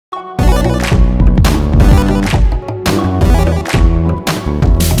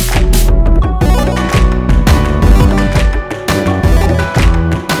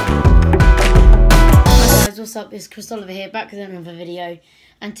up, it's Chris Oliver here, back with another video.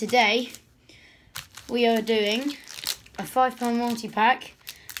 And today, we are doing a £5 multi-pack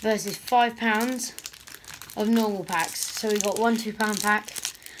versus £5 of normal packs. So we've got one £2 pack,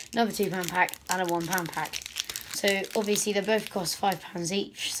 another £2 pack, and a £1 pack. So obviously they both cost £5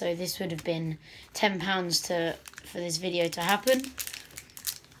 each, so this would have been £10 for this video to happen.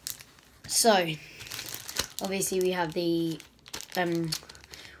 So, obviously we have the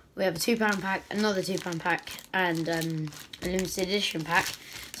we have a £2 pack, another £2 pack, and a limited edition pack.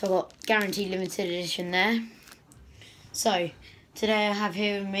 So I've got guaranteed limited edition there. So today I have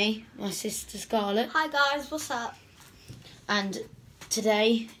here with me my sister Scarlett. Hi guys, what's up? And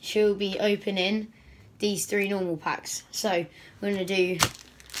today she'll be opening these three normal packs. So we're going to do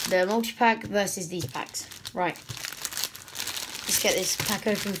the multi-pack versus these packs. Right, let's get this pack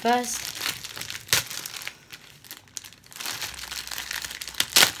open first.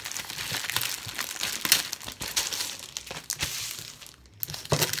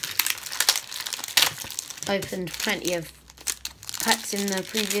 Opened plenty of packs in the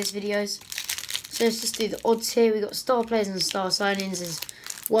previous videos. So let's just do the odds here. We've got star players and star signings is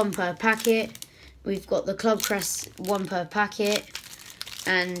 1 per packet. We've got the club crest 1 per packet.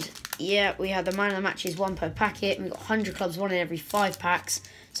 And yeah, we have the man of the matches 1 per packet. And we've got 100 clubs, 1 in every 5 packs.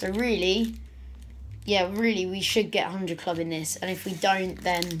 So really, yeah, really we should get 100 club in this. And if we don't,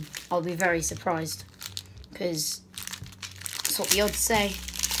 then I'll be very surprised. Because that's what the odds say.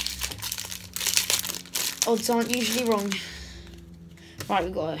 Odds aren't usually wrong. Right,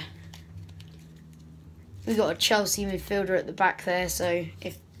 we've got a Chelsea midfielder at the back there, so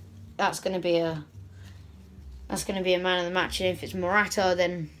if that's gonna be a man of the match, and if it's Morata,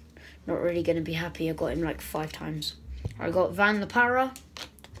 then not really gonna be happy. I got him like 5 times. I got Van La Parra,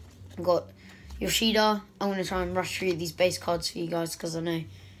 I got Yoshida. I'm gonna try and rush through these base cards for you guys because I know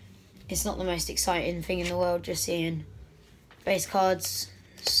it's not the most exciting thing in the world just seeing base cards.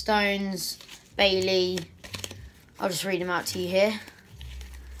 Stones, Bailey, I'll just read them out to you here.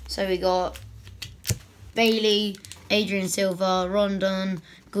 So we got Bailey, Adrian Silva, Rondon,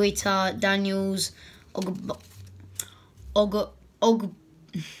 Guita, Daniels, I'm not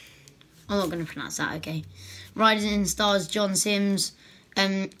going to pronounce that, okay. Rising Stars, John Sims,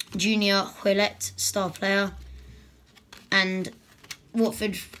 Junior Huillet, star player, and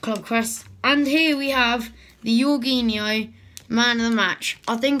Watford Club Crest. And here we have the Jorginho man of the match.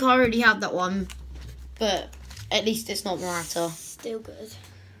 I think I already have that one, but at least it's not Morata. Still good.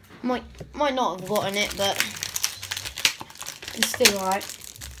 Might not have gotten it, but it's still alright.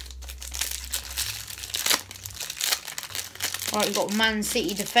 Right, we've got a Man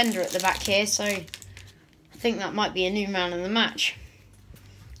City defender at the back here, so I think that might be a new man of the match.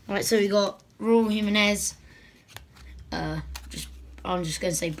 Right, so we got Raul Jimenez. I'm just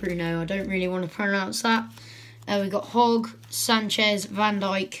going to say Bruno. I don't really want to pronounce that. We got Hogg, Sanchez, Van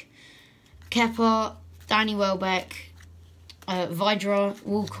Dijk, Kepa, Danny Welbeck, Vidra,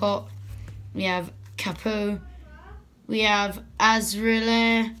 Walcott. We have Capo. We have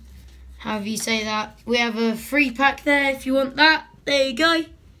Azrile. However you say that. We have a free pack there if you want that. There you go.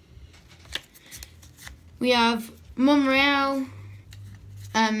 We have Monreal,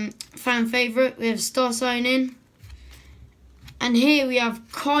 fan favourite. We have star signing. And here we have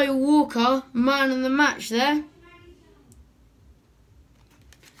Kyle Walker, man of the match there.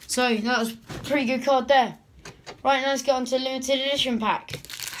 So that was a pretty good card there. Right, now let's get on to the limited edition pack.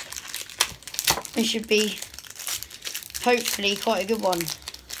 It should be, hopefully, quite a good one.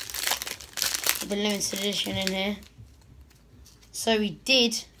 With the limited edition in here. So we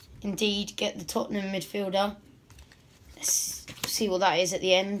did, indeed, get the Tottenham midfielder. Let's see what that is at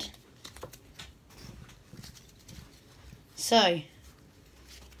the end. So,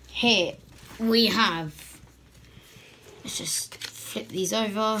 here we have, let's just flip these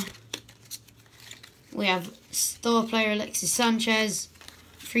over. We have star player Alexis Sanchez,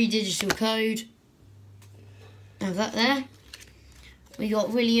 3 digital code. Have that there. We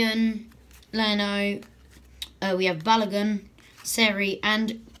got Willian, Leno, we have Balogun, Seri,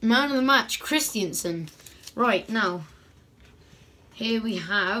 and man of the match, Christensen. Right, now, here we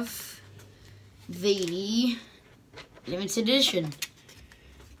have the limited edition.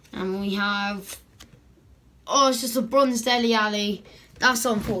 And we have, oh, it's just a bronze Dele Alli. That's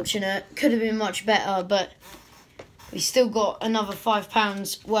unfortunate. Could have been much better, but we still got another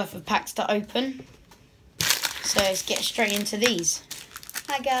 £5 worth of packs to open. So let's get straight into these.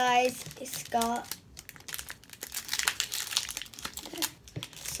 Hi guys, it's Scott.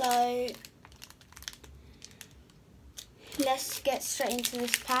 So let's get straight into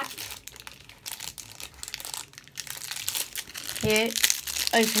this pack. Here,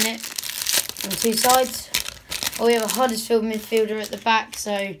 open it on 2 sides. Oh, we have a Huddersfield midfielder at the back,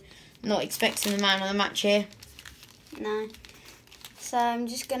 so not expecting the man of the match here. No. So I'm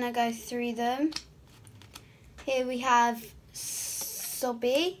just going to go through them. Here we have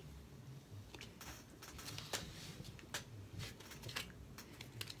Sobby.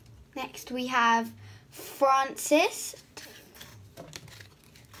 Next we have Francis.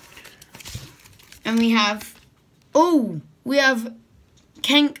 And we have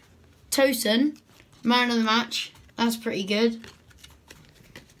Kenk Tosin, man of the match. That's pretty good.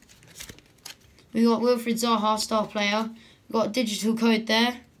 We got Wilfried Zaha, star player. We got a digital code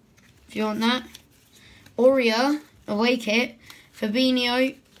there, if you want that. Aurea, away kit,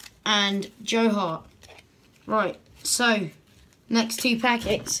 Fabinho, and Joe Hart. Right, so next 2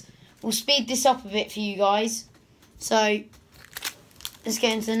 packets. We'll speed this up a bit for you guys. So let's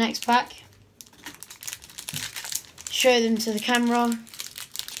get into the next pack. Show them to the camera.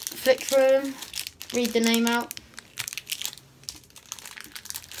 Flick through them. Read the name out.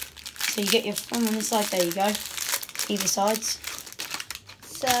 So you get your thumb on the side. There you go. Either sides.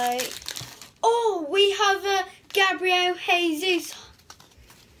 So, we have a Gabriel Jesus.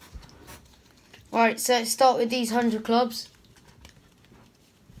 Right, so let's start with these 100 clubs.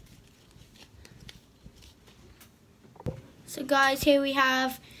 So guys, here we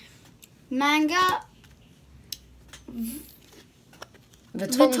have Manga,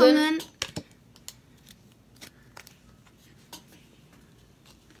 Vertonghen.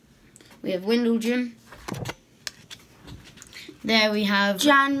 We have Windleton. There we have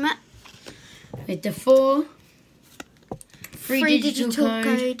Janma, with the 4. Free digital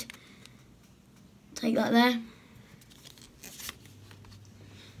code. Take that there.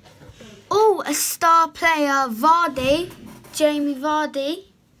 Oh, a star player, Vardy, Jamie Vardy.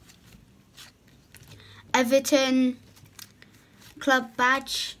 Everton club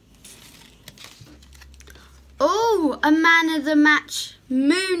badge. Oh, a man of the match,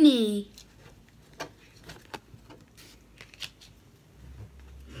 Mooney.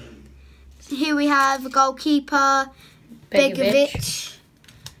 Here we have a goalkeeper, Begovic.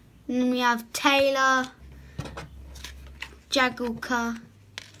 And then we have Taylor, Jagielka,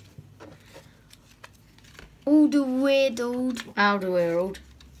 Alderweireld.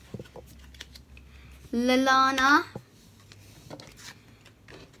 Lallana,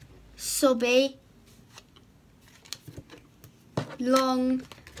 Sobby, Long.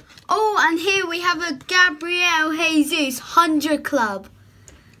 Oh, and here we have a Gabriel Jesus 100 club.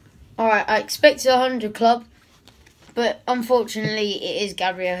 Alright, I expected a 100 club, but unfortunately it is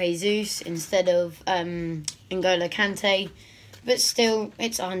Gabriel Jesus instead of N'Golo Kante. But still,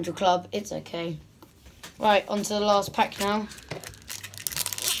 it's a 100 club, it's okay. Right, on to the last pack now.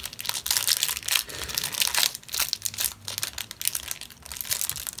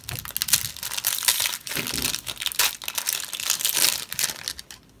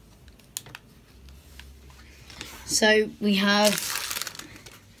 So we have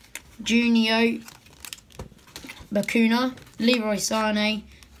Junio, Bakuna, Leroy Sane,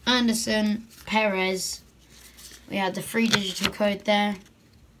 Anderson, Perez. We had the 3 digital code there.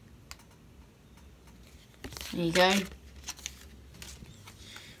 There you go.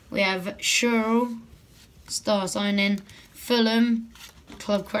 We have Sherrill, star signing, Fulham,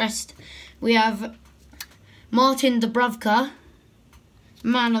 club crest. We have Martin Dubravka,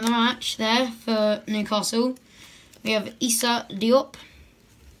 man of the match there for Newcastle. We have Issa Diop,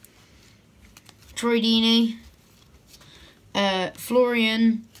 Troy Deeney,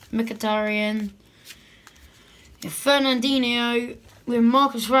 Florian Mkhitaryan, Fernandinho, we have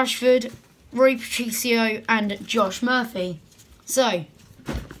Marcus Rashford, Roy Patricio and Josh Murphy. So,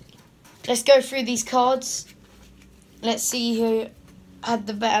 let's go through these cards. Let's see who had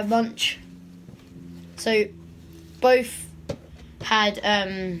the better bunch. So, both had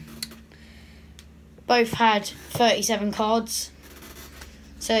 37 cards.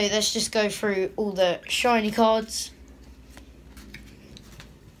 So let's just go through all the shiny cards.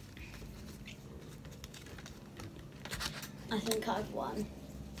 I think I've won.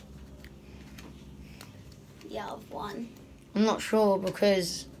 Yeah, I've won. I'm not sure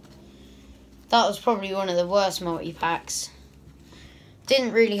because that was probably one of the worst multi-packs.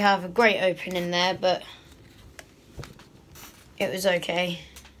 Didn't really have a great opening there, but it was okay.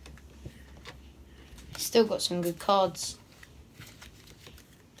 Still got some good cards.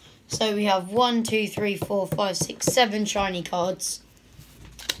 So we have 1, 2, 3, 4, 5, 6, 7 shiny cards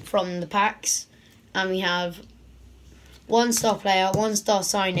from the packs. And we have 1 star player, 1 star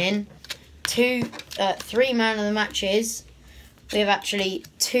sign-in, 3 man of the matches. We have actually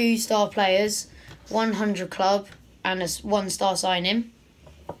 2 star players, 100 club, and a 1 star sign-in.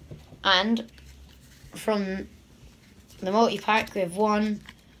 And from the multi-pack with 1,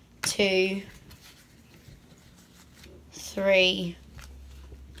 2, 3,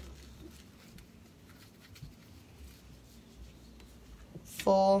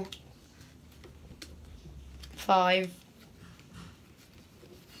 4, 5,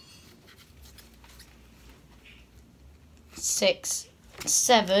 6,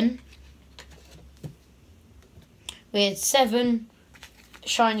 7. We had 7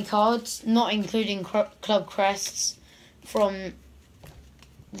 shiny cards, not including club crests, from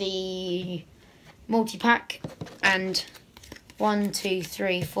the multi-pack, and 1, 2,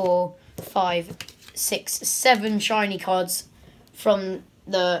 3, 4, 5, 6, 7 shiny cards from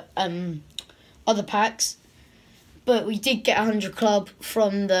the other packs. But we did get 100 club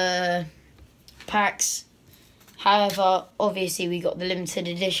from the packs. However, obviously we got the limited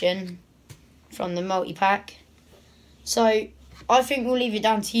edition from the multi-pack. So I think we'll leave it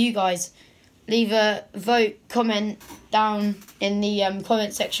down to you guys. Leave a vote, comment down in the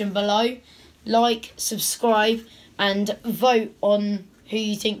comment section below. Like, subscribe, and vote on who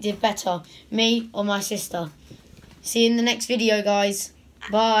you think did better, me or my sister. See you in the next video, guys.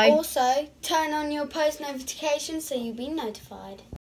 Bye. Also, turn on your post notifications so you'll be notified.